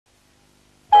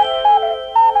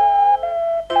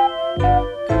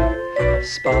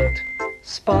Spot,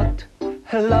 Spot,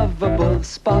 a lovable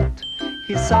Spot.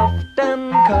 He's soft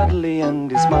and cuddly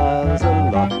and he smiles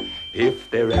a lot. If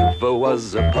there ever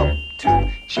was a pup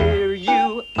to cheer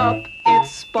you up,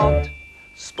 it's Spot,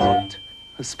 Spot,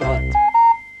 Spot.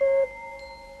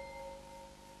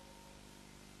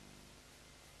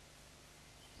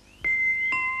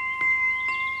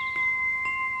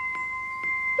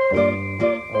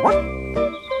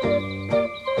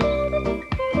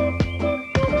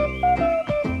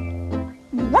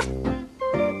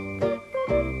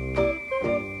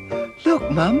 Look,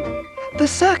 Mum, the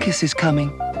circus is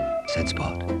coming, said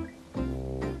Spot.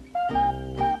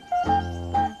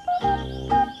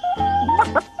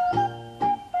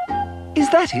 Is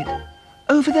that it?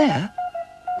 Over there?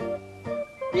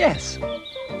 Yes,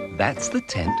 that's the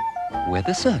tent where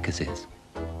the circus is,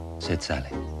 said Sally.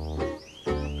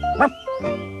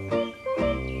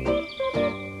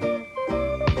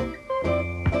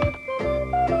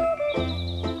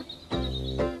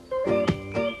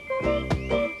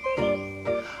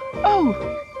 Oh,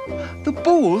 the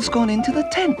ball's gone into the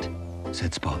tent,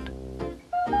 said Spot.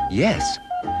 Yes,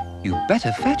 you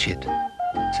better fetch it,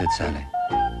 said Sally.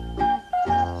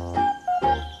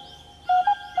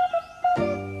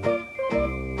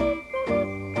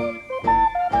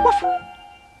 Woof.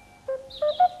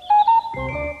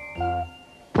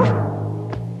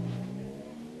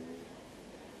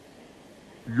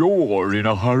 You're in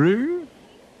a hurry?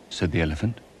 Said the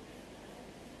elephant.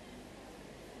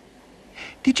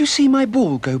 Did you see my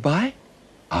ball go by?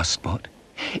 Asked Spot.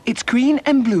 It's green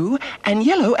and blue and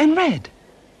yellow and red.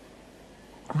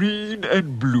 Green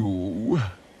and blue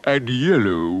and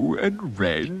yellow and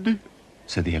red?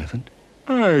 Said the elephant.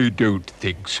 I don't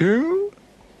think so.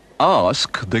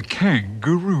 Ask the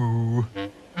kangaroo.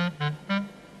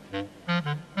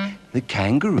 The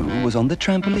kangaroo was on the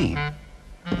trampoline.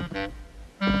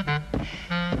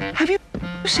 Have you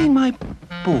seen my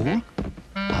ball?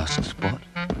 Asked Spot.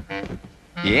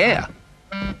 Yeah,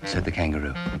 said the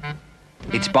kangaroo.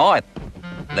 It's by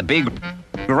the big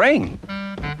ring.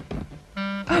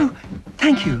 Oh,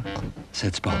 thank you,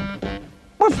 said Spot.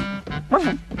 Woof,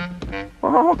 woof.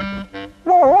 Woof.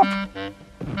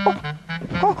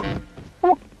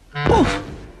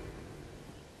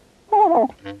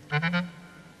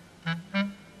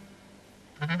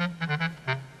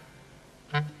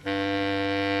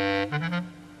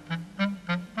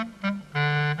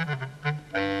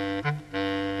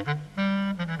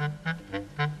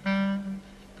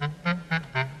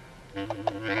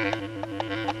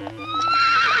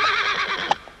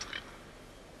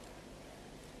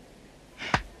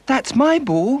 That's my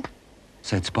ball,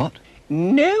 said Spot.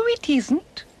 No, it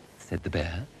isn't, said the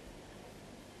bear.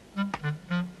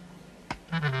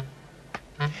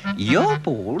 Your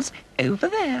ball's over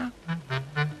there.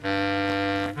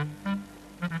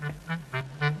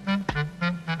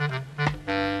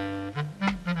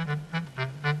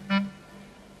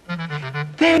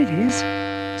 There it is,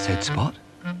 said Spot.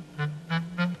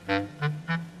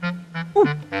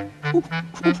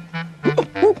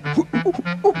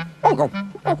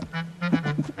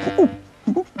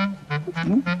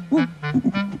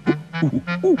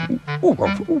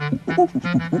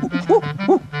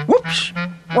 Whoops!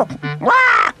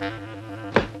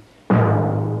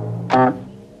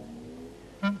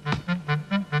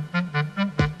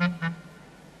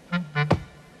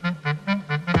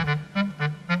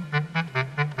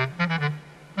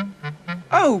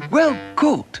 Oh, well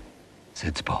caught,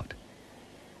 said Spot.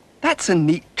 That's a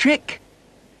neat trick.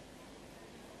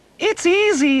 It's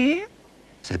easy,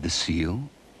 said the seal.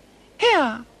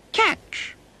 Here,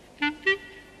 catch.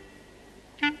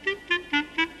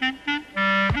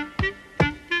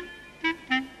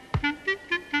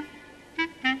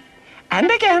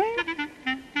 And again.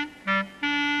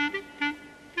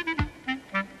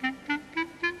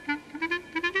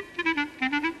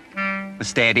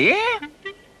 Steady.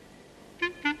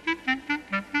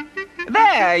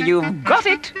 There, you've got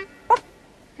it.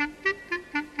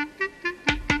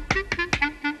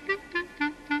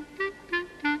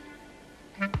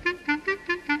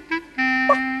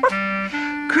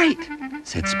 Great,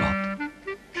 said Spot.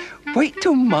 Wait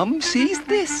till Mum sees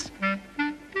this.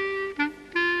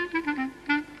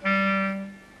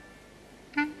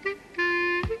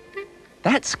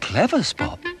 That's clever,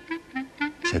 Spot,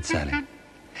 said Sally.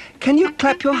 Can you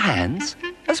clap your hands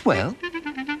as well?